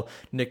how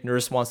Nick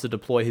Nurse wants to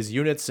deploy his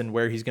units and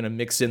where he's going to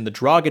mix in the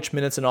Dragic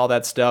minutes and all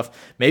that stuff.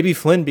 Maybe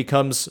Flynn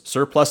becomes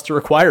surplus to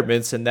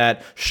requirements and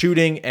that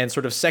shooting and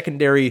sort of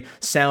secondary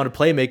sound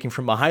playmaking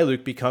from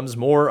Mykhailiuk becomes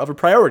more of a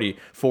priority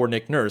for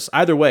Nick Nurse.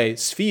 Either way,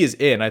 Svi is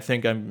in. I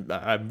think I'm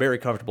very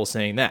comfortable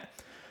saying that.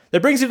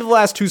 That brings you to the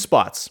last 2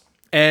 spots,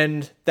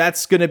 and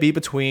that's going to be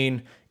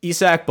between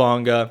Isaac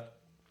Bonga,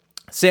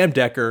 Sam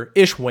Decker,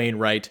 Ish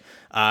Wainwright,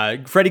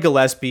 Freddie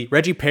Gillespie,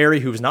 Reggie Perry,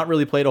 who's not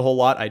really played a whole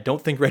lot. I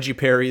don't think Reggie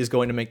Perry is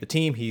going to make the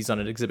team. He's on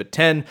an Exhibit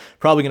 10,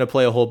 probably going to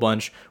play a whole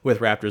bunch with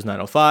Raptors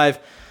 905.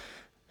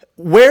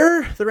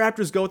 Where the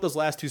Raptors go with those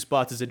last 2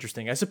 spots is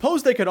interesting. I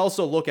suppose they could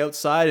also look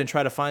outside and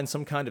try to find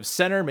some kind of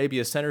center, maybe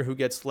a center who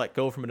gets let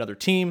go from another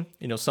team,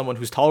 someone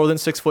who's taller than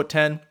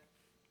 6'10".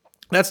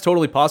 That's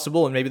totally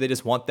possible, and maybe they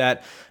just want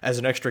that as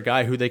an extra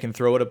guy who they can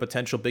throw at a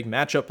potential big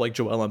matchup like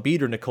Joel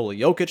Embiid or Nikola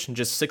Jokic, and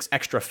just 6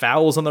 extra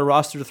fouls on the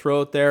roster to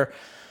throw out there.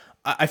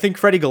 I think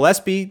Freddie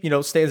Gillespie,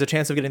 stands a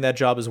chance of getting that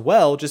job as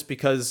well, just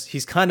because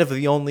he's kind of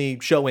the only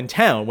show in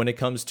town when it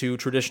comes to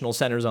traditional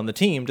centers on the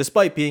team,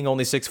 despite being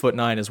only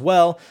 6'9" as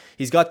well.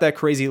 He's got that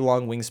crazy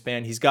long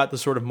wingspan. He's got the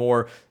sort of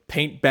more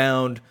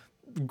paint-bound,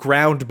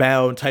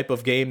 ground-bound type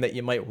of game that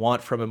you might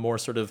want from a more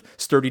sort of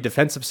sturdy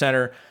defensive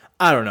center.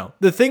 I don't know.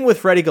 The thing with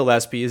Freddie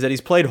Gillespie is that he's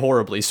played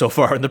horribly so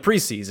far in the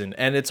preseason,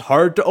 and it's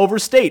hard to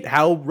overstate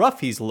how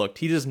rough he's looked.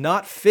 He does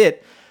not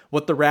fit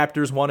what the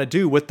Raptors want to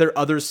do with their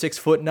other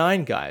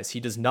 6'9" guys.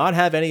 He does not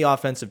have any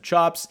offensive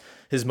chops.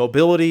 His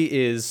mobility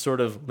is sort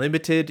of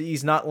limited.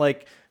 He's not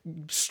like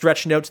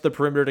stretching out to the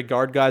perimeter to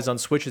guard guys on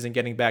switches and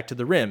getting back to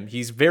the rim.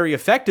 He's very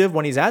effective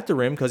when he's at the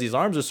rim because his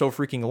arms are so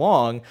freaking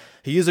long.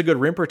 He is a good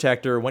rim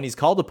protector when he's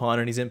called upon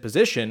and he's in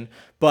position,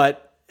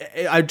 but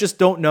I just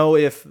don't know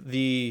if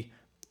the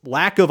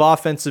lack of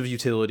offensive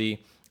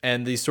utility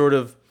and the sort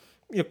of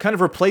kind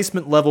of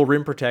replacement level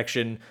rim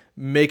protection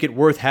make it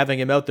worth having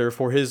him out there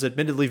for his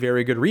admittedly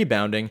very good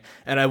rebounding.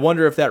 And I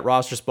wonder if that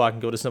roster spot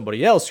can go to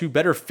somebody else who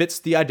better fits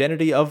the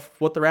identity of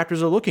what the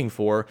Raptors are looking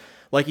for,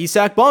 like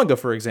Isaac Bonga,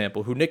 for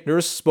example, who Nick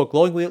Nurse spoke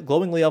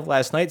glowingly of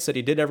last night, said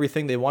he did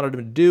everything they wanted him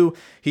to do.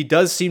 He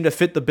does seem to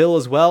fit the bill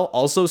as well.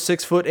 Also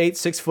 6'8",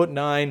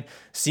 6'9",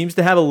 seems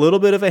to have a little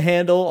bit of a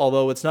handle,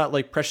 although it's not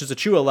like Precious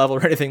Achiuwa level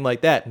or anything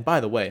like that. And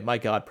by the way, my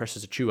God,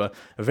 Precious Achiuwa,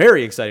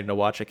 very exciting to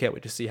watch. I can't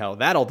wait to see how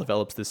that all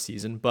develops this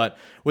season. But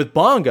with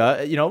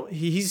Bonga,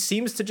 he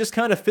seems to just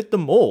kind of fit the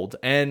mold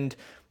and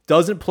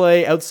doesn't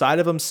play outside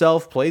of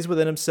himself, plays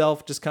within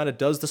himself, just kind of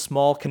does the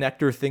small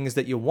connector things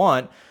that you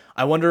want.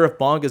 I wonder if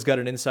Bonga's got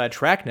an inside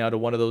track now to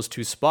one of those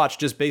 2 spots,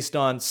 just based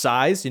on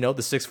size, the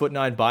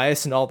 6'9"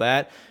 bias and all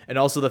that, and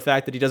also the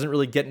fact that he doesn't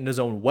really get in his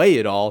own way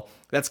at all.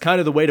 That's kind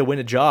of the way to win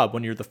a job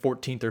when you're the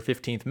 14th or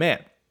 15th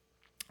man.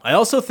 I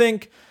also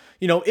think,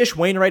 Ish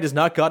Wainwright has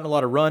not gotten a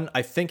lot of run.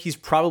 I think he's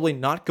probably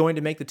not going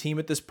to make the team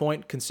at this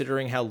point,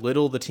 considering how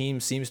little the team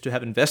seems to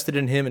have invested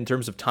in him in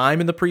terms of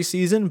time in the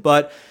preseason.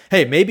 But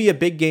hey, maybe a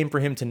big game for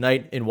him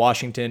tonight in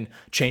Washington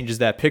changes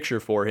that picture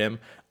for him.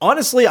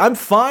 Honestly, I'm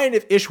fine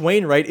if Ish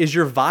Wainwright is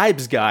your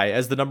vibes guy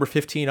as the number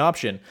 15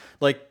 option.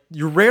 Like,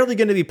 you're rarely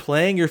going to be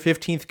playing your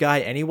 15th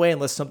guy anyway,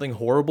 unless something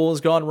horrible has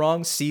gone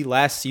wrong. See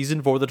last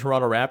season for the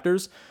Toronto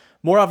Raptors.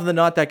 More often than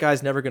not, that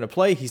guy's never going to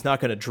play. He's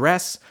not going to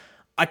dress.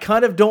 I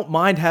kind of don't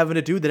mind having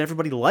a dude that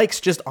everybody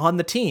likes just on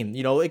the team.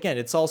 Again,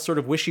 it's all sort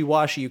of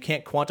wishy-washy. You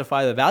can't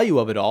quantify the value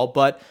of it all,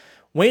 but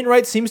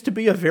Wainwright seems to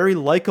be a very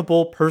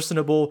likable,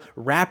 personable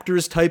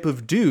Raptors type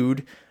of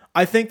dude.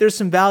 I think there's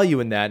some value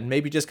in that, and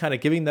maybe just kind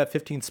of giving that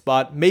 15th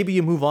spot. Maybe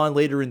you move on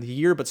later in the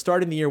year, but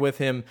starting the year with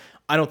him,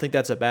 I don't think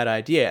that's a bad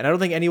idea. And I don't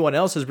think anyone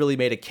else has really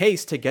made a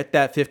case to get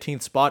that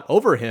 15th spot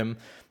over him.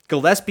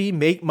 Gillespie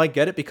might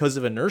get it because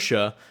of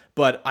inertia,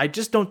 but I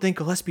just don't think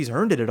Gillespie's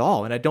earned it at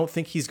all, and I don't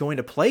think he's going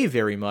to play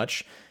very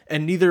much,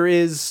 and neither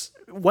is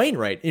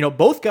Wainwright.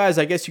 Both guys,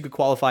 I guess you could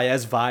qualify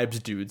as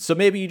vibes dudes, so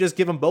maybe you just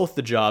give them both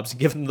the jobs,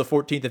 give them the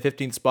 14th and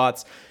 15th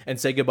spots, and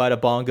say goodbye to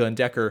Bonga and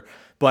Decker.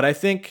 But I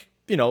think,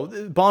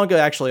 Bonga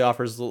actually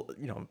offers,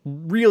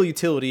 real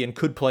utility and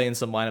could play in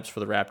some lineups for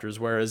the Raptors,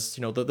 whereas,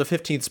 the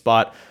 15th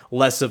spot,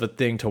 less of a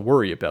thing to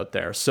worry about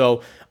there.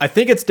 So I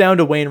think it's down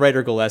to Wainwright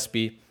or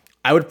Gillespie.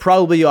 I would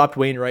probably opt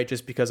Wainwright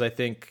just because I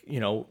think,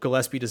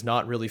 Gillespie does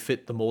not really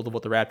fit the mold of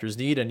what the Raptors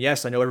need. And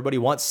yes, I know everybody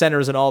wants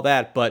centers and all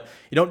that, but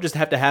you don't just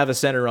have to have a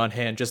center on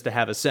hand just to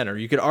have a center.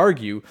 You could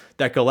argue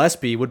that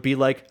Gillespie would be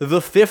like the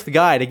 5th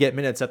guy to get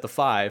minutes at the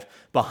 5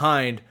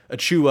 behind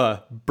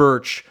Achua,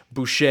 Birch,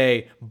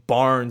 Boucher,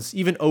 Barnes,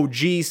 even OG,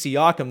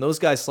 Siakam. Those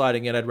guys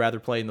sliding in, I'd rather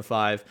play in the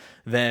 5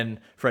 than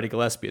Freddie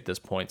Gillespie at this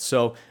point.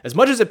 So as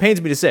much as it pains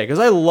me to say, because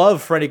I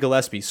love Freddie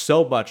Gillespie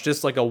so much,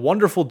 just like a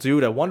wonderful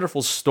dude, a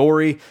wonderful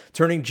story,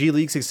 turning G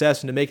League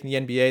success into making the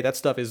NBA, that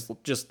stuff is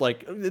just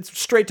like, it's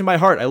straight to my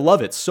heart. I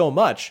love it so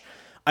much.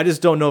 I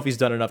just don't know if he's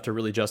done enough to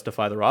really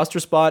justify the roster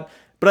spot.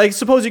 But I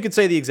suppose you could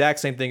say the exact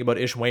same thing about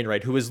Ish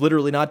Wainwright, who has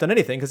literally not done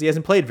anything because he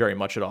hasn't played very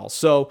much at all.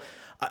 So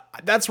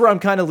that's where I'm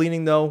kind of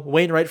leaning, though.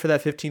 Wainwright for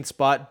that 15th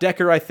spot.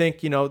 Decker, I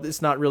think,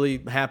 it's not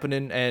really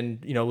happening. And,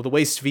 the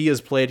way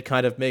Svia's played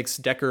kind of makes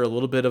Decker a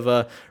little bit of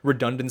a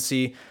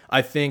redundancy.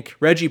 I think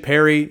Reggie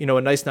Perry,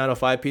 a nice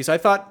 905 piece. I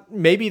thought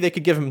maybe they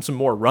could give him some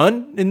more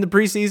run in the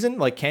preseason.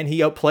 Like, can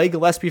he outplay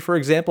Gillespie, for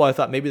example? I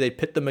thought maybe they'd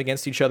pit them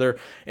against each other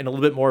in a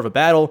little bit more of a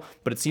battle.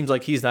 But it seems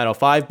like he's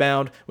 905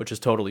 bound, which is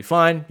totally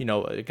fine.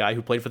 A guy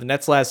who played for the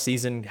Nets last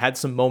season, had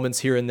some moments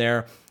here and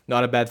there.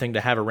 Not a bad thing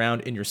to have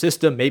around in your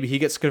system. Maybe he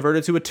gets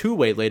converted to a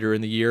two-way later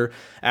in the year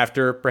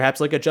after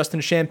perhaps like a Justin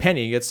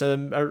Champagny gets a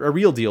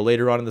real deal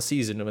later on in the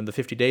season when the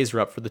 50 days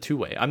are up for the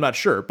two-way. I'm not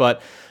sure,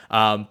 but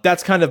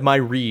that's kind of my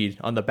read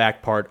on the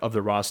back part of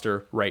the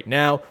roster right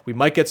now. We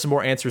might get some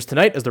more answers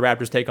tonight as the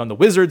Raptors take on the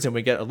Wizards, and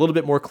we get a little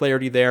bit more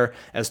clarity there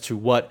as to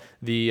what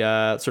the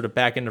sort of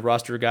back end of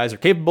roster guys are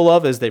capable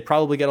of, as they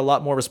probably get a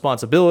lot more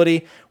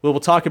responsibility. We'll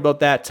talk about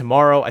that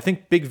tomorrow. I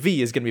think Big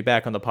V is going to be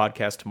back on the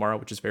podcast tomorrow,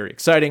 which is very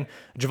exciting.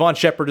 Javon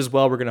Shepard as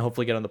well, we're going to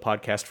hopefully get on the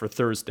podcast for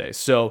Thursday.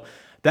 So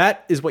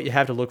that is what you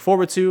have to look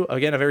forward to.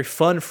 Again, a very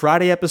fun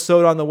Friday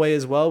episode on the way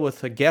as well,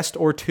 with a guest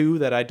or two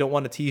that I don't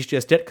want to tease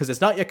just yet because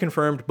it's not yet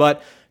confirmed,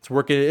 but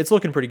it's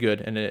looking pretty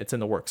good and it's in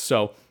the works.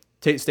 So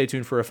stay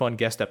tuned for a fun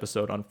guest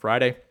episode on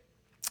Friday.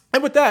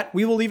 And with that,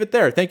 we will leave it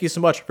there. Thank you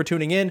so much for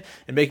tuning in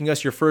and making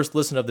us your first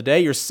listen of the day.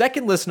 Your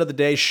second listen of the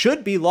day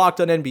should be Locked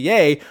on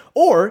NBA,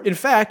 or in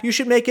fact, you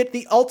should make it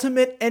the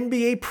ultimate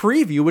NBA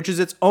preview, which is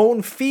its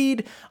own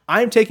feed.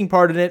 I'm taking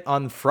part in it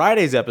on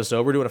Friday's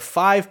episode. We're doing a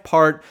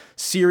 5-part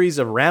series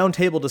of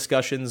roundtable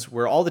discussions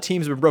where all the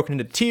teams have been broken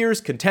into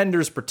tiers: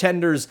 contenders,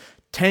 pretenders,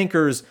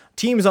 tankers,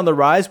 teams on the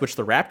rise, which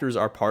the Raptors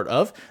are part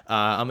of.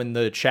 I'm in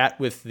the chat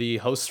with the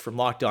hosts from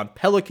Locked On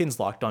Pelicans,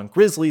 Locked On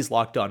Grizzlies,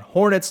 Locked On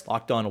Hornets,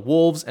 Locked On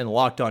Wolves, and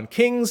Locked On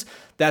Kings.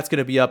 That's going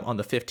to be up on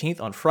the 15th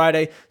on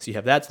Friday, so you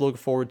have that to look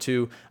forward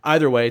to.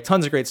 Either way,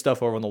 tons of great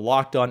stuff over on the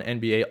Locked On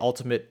NBA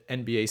Ultimate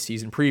NBA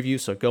Season Preview,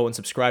 so go and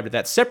subscribe to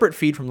that separate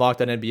feed from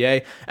Locked On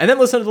NBA, and then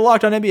listen to the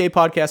Locked On NBA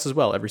podcast as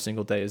well every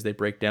single day as they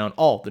break down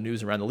all the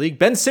news around the league.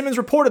 Ben Simmons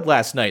reported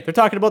last night. They're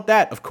talking about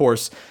that, of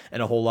course,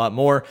 and a whole lot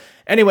more.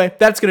 Anyway,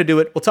 that's going to do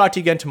it. We'll talk to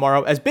you again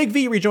tomorrow as Big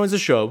V rejoins the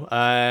show,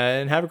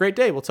 and have a great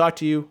day. We'll talk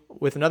to you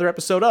with another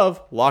episode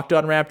of Locked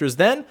On Raptors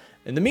then.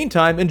 In the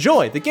meantime,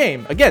 enjoy the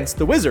game against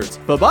the Wizards.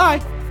 Bye-bye.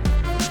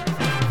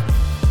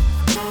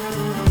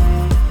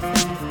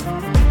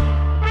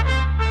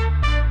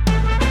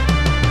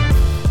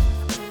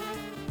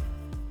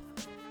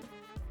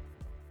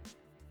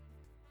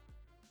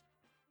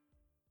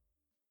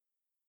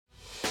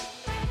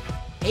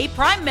 Hey,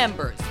 Prime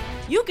members,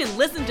 you can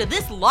listen to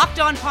this Locked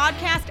On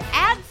podcast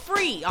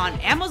ad-free on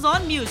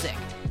Amazon Music.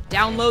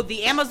 Download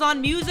the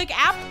Amazon Music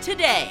app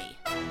today.